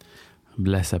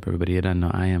Bless up, everybody. I don't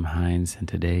know. I am Heinz, and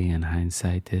today in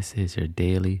hindsight, this is your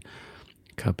daily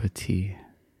cup of tea.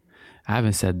 I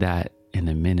haven't said that in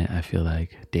a minute. I feel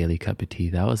like daily cup of tea.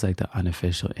 That was like the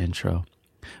unofficial intro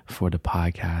for the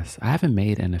podcast. I haven't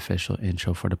made an official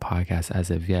intro for the podcast as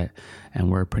of yet,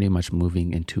 and we're pretty much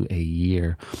moving into a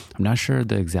year. I'm not sure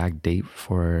the exact date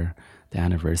for the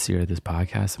anniversary of this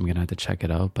podcast. I'm gonna have to check it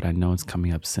out, but I know it's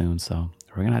coming up soon, so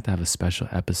we're gonna have a special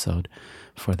episode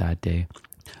for that day.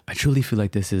 I truly feel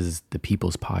like this is the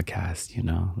people's podcast,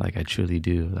 like I truly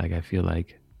do. Like I feel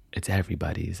like it's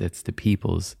everybody's, it's the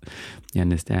people's, you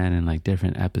understand? And like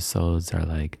different episodes are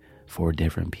like for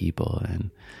different people.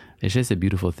 And it's just a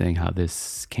beautiful thing how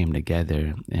this came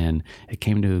together. And it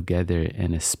came together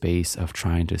in a space of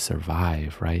trying to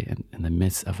survive, right? In the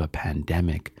midst of a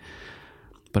pandemic.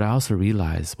 But I also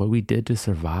realized what we did to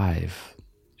survive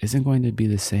isn't going to be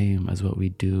the same as what we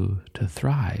do to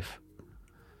thrive.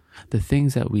 The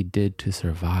things that we did to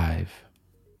survive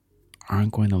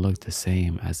aren't going to look the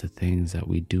same as the things that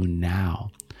we do now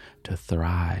to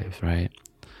thrive, right?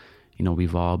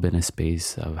 We've all been in a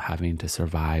space of having to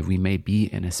survive. We may be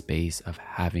in a space of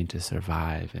having to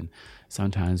survive. And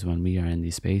sometimes when we are in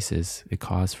these spaces, it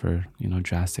calls for,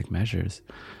 drastic measures.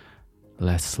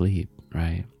 Less sleep,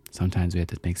 right? Sometimes we have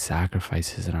to make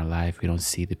sacrifices in our life. We don't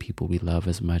see the people we love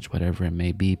as much, whatever it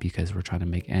may be, because we're trying to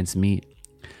make ends meet.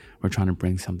 We're trying to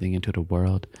bring something into the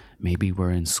world. Maybe we're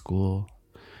in school.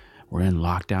 We're in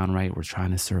lockdown, right? We're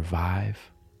trying to survive.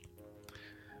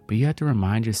 But you have to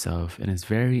remind yourself, and it's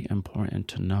very important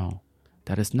to know,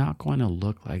 that it's not going to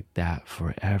look like that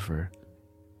forever.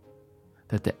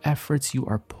 That the efforts you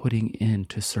are putting in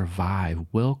to survive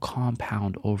will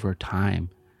compound over time.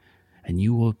 And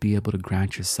you will be able to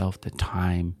grant yourself the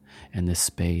time and the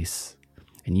space.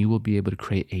 And you will be able to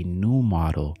create a new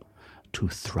model to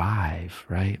thrive,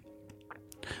 right?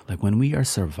 Like when we are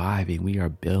surviving, we are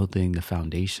building the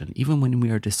foundation. Even when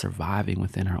we are just surviving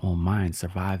within our own mind,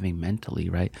 surviving mentally,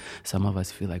 right? Some of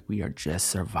us feel like we are just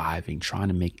surviving, trying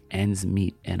to make ends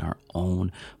meet in our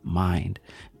own mind,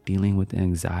 dealing with the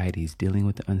anxieties, dealing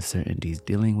with the uncertainties,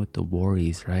 dealing with the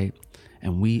worries, right?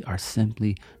 And we are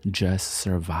simply just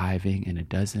surviving, and it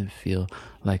doesn't feel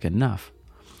like enough.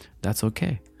 That's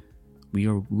okay. We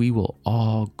will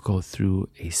all go through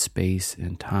a space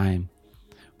and time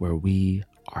where we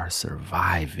are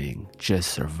surviving, just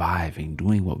surviving,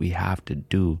 doing what we have to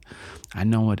do. I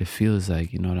know what it feels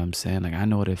like, you know what I'm saying? Like I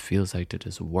know what it feels like to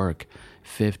just work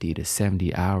 50 to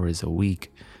 70 hours a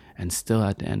week, and still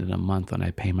at the end of the month when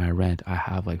I pay my rent, I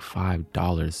have like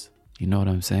 $5. You know what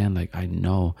I'm saying? Like I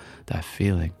know that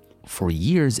feeling. For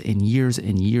years and years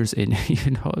and years, and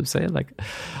you know what I'm saying? Like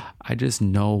I just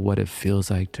know what it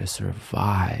feels like to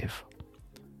survive.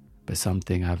 But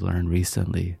something I've learned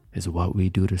recently is what we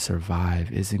do to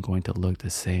survive isn't going to look the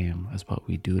same as what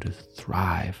we do to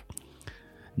thrive.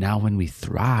 Now, when we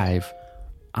thrive,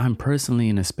 I'm personally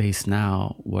in a space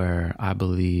now where I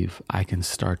believe I can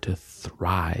start to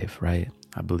thrive, right?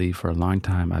 I believe for a long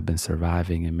time I've been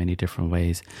surviving in many different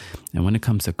ways. And when it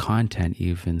comes to content,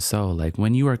 even so, like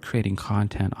when you are creating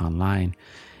content online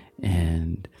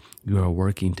and you are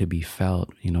working to be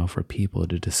felt, for people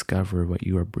to discover what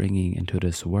you are bringing into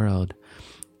this world,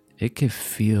 it could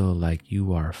feel like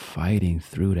you are fighting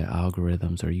through the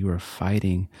algorithms, or you are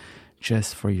fighting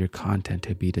just for your content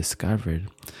to be discovered.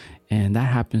 And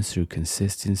that happens through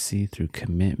consistency, through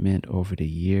commitment over the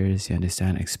years. You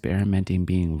understand? Experimenting,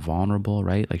 being vulnerable,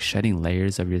 right? Like shedding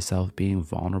layers of yourself, being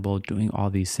vulnerable, doing all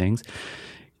these things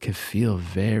could feel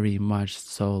very much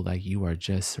so like you are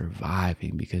just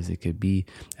surviving, because it could be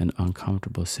an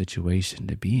uncomfortable situation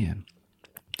to be in.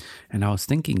 And I was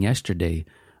thinking yesterday,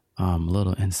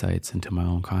 little insights into my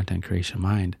own content creation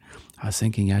mind. I was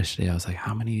thinking yesterday, I was like,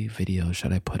 how many videos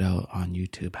should I put out on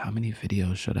YouTube? How many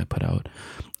videos should I put out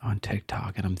on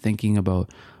TikTok? And I'm thinking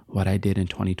about what I did in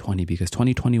 2020, because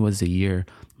 2020 was the year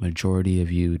majority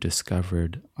of you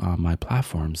discovered my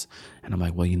platforms. And I'm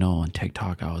like, well, on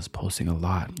TikTok, I was posting a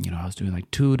lot. I was doing like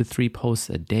 2 to 3 posts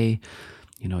a day.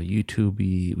 YouTube,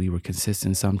 we were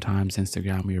consistent sometimes.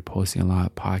 Instagram, we were posting a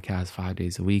lot. Podcast 5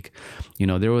 days a week.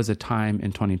 There was a time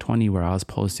in 2020 where I was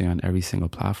posting on every single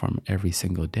platform every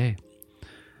single day.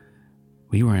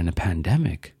 We were in a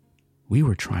pandemic. We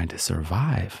were trying to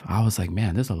survive. I was like,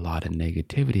 man, there's a lot of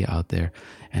negativity out there.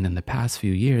 And in the past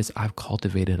few years, I've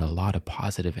cultivated a lot of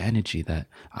positive energy that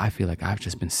I feel like I've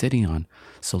just been sitting on.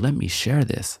 So let me share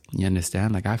this. You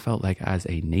understand? Like I felt like as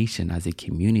a nation, as a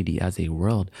community, as a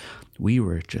world, we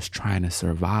were just trying to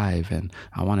survive. And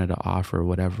I wanted to offer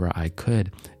whatever I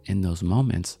could in those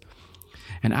moments.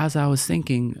 And as I was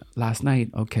thinking last night,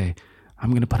 okay, I'm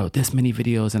going to put out this many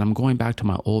videos, and I'm going back to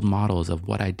my old models of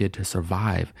what I did to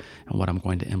survive and what I'm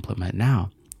going to implement now.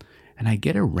 And I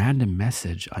get a random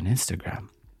message on Instagram.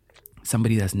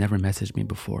 Somebody that's never messaged me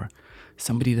before.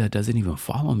 Somebody that doesn't even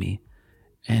follow me.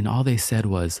 And all they said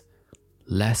was,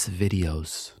 less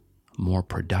videos, more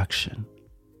production.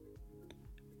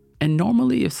 And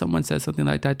normally if someone says something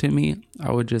like that to me,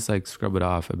 I would just like scrub it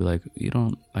off. I'd be like,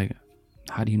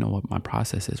 how do you know what my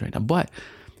process is right now? But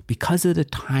because of the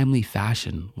timely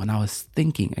fashion, when I was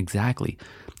thinking exactly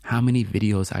how many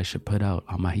videos I should put out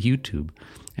on my YouTube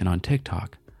and on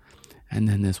TikTok, and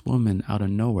then this woman out of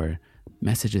nowhere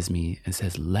messages me and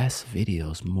says, less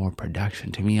videos, more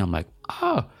production. To me, I'm like,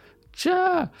 I'm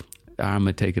going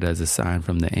to take it as a sign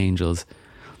from the angels.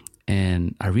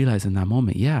 And I realized in that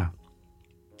moment,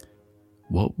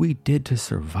 what we did to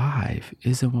survive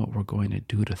isn't what we're going to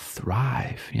do to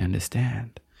thrive. You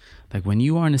understand? Like when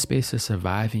you are in a space of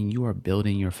surviving, you are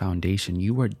building your foundation.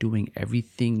 You are doing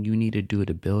everything you need to do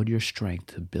to build your strength,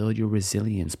 to build your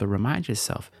resilience. But remind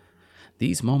yourself,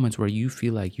 these moments where you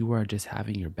feel like you are just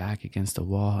having your back against the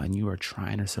wall and you are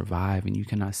trying to survive and you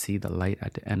cannot see the light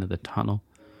at the end of the tunnel.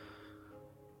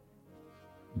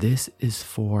 This is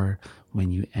for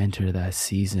when you enter that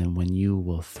season when you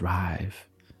will thrive.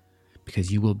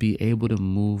 Because you will be able to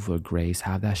move with grace,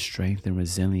 have that strength and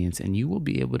resilience, and you will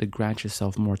be able to grant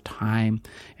yourself more time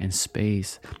and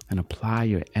space and apply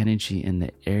your energy in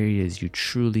the areas you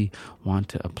truly want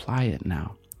to apply it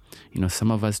now. You know,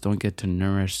 some of us don't get to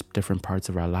nourish different parts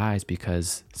of our lives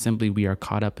because simply we are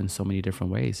caught up in so many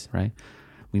different ways, right?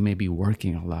 We may be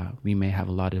working a lot. We may have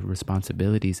a lot of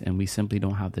responsibilities and we simply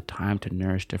don't have the time to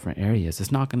nourish different areas.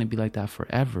 It's not going to be like that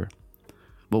forever.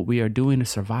 What we are doing to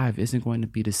survive isn't going to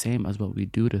be the same as what we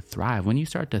do to thrive. When you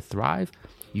start to thrive,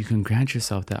 you can grant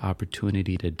yourself that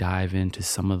opportunity to dive into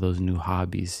some of those new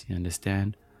hobbies. You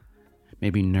understand?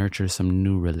 Maybe nurture some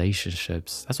new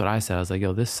relationships. That's what I said. I was like,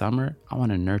 this summer, I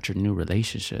want to nurture new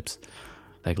relationships.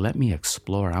 Like, let me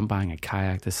explore. I'm buying a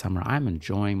kayak this summer. I'm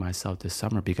enjoying myself this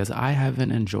summer because I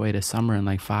haven't enjoyed a summer in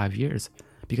like 5 years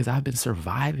because I've been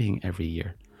surviving every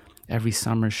year. Every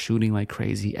summer, shooting like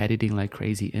crazy, editing like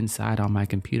crazy inside on my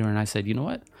computer. And I said, you know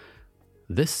what?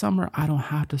 This summer, I don't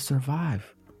have to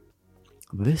survive.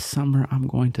 This summer, I'm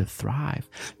going to thrive.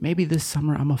 Maybe this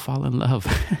summer, I'm going to fall in love.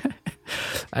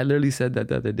 I literally said that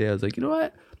the other day. I was like, you know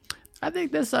what? I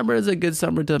think this summer is a good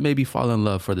summer to maybe fall in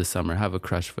love for the summer. Have a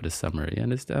crush for the summer. You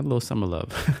understand? A little summer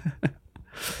love.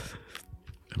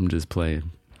 I'm just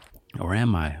playing. Or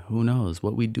am I? Who knows?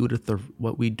 What we do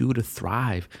to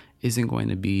thrive isn't going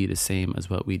to be the same as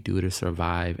what we do to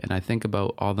survive. And I think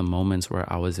about all the moments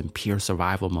where I was in pure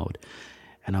survival mode.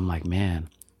 And I'm like, man,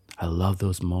 I love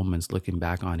those moments looking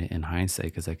back on it in hindsight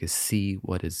because I could see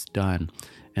what it's done.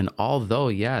 And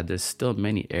although, there's still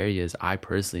many areas I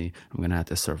personally am going to have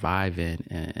to survive in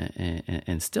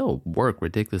and still work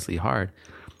ridiculously hard.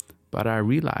 But I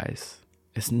realize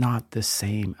it's not the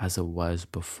same as it was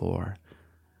before.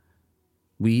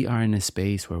 We are in a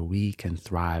space where we can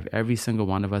thrive. Every single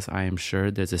one of us, I am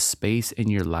sure there's a space in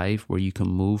your life where you can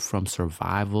move from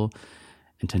survival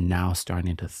into now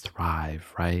starting to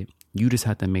thrive, right? You just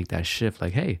have to make that shift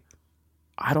like, hey,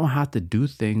 I don't have to do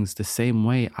things the same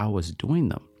way I was doing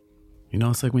them. You know,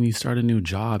 it's like when you start a new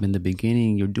job in the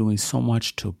beginning, you're doing so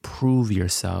much to prove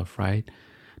yourself, right?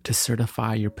 To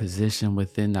certify your position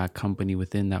within that company,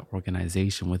 within that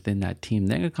organization, within that team.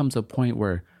 Then it comes a point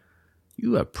where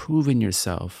you have proven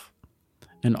yourself.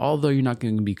 And although you're not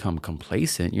going to become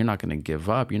complacent, you're not going to give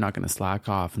up, you're not going to slack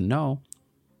off. No.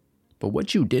 But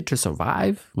what you did to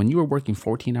survive, when you were working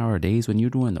 14-hour days, when you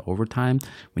were doing the overtime,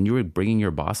 when you were bringing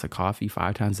your boss a coffee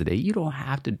 5 times a day, you don't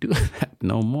have to do that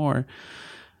no more.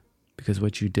 Because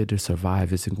what you did to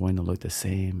survive isn't going to look the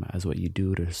same as what you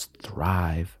do to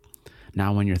thrive.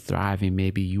 Now, when you're thriving,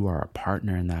 maybe you are a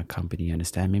partner in that company, you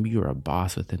understand? Maybe you're a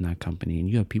boss within that company and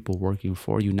you have people working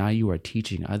for you. Now you are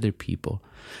teaching other people.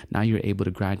 Now you're able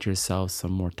to grant yourself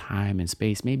some more time and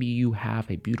space. Maybe you have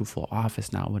a beautiful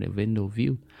office now with a window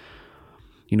view.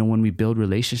 You know, when we build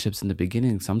relationships in the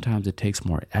beginning, sometimes it takes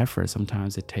more effort.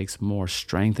 Sometimes it takes more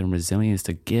strength and resilience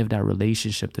to give that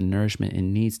relationship the nourishment it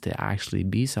needs to actually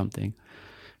be something.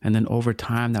 And then over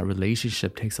time, that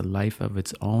relationship takes a life of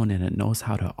its own and it knows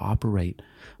how to operate.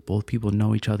 Both people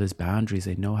know each other's boundaries.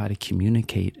 They know how to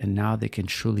communicate and now they can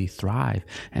truly thrive.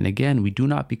 And again, we do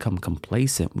not become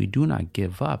complacent. We do not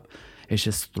give up. It's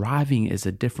just thriving is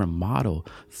a different model.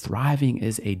 Thriving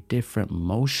is a different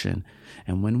motion.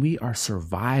 And when we are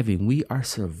surviving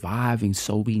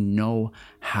so we know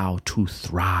how to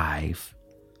thrive.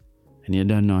 And you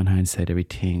don't know in hindsight,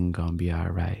 everything gonna be all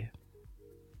right.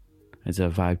 It's a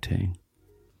vibe thing.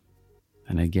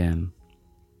 And again,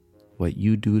 What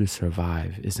you do to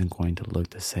survive isn't going to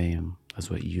look the same as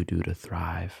what you do to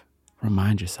thrive.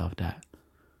 Remind yourself that.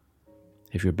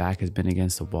 If your back has been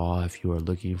against the wall, if you are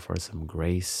looking for some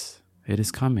grace, it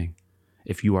is coming.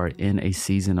 If you are in a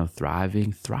season of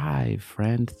thriving, thrive,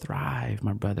 friend, thrive,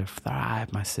 my brother,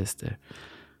 thrive, my sister.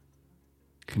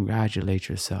 Congratulate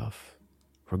yourself.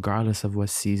 Regardless of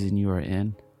what season you are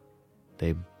in,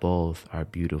 they both are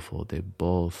beautiful. They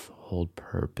both hold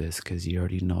purpose because you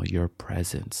already know your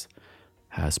presence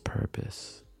has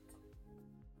purpose.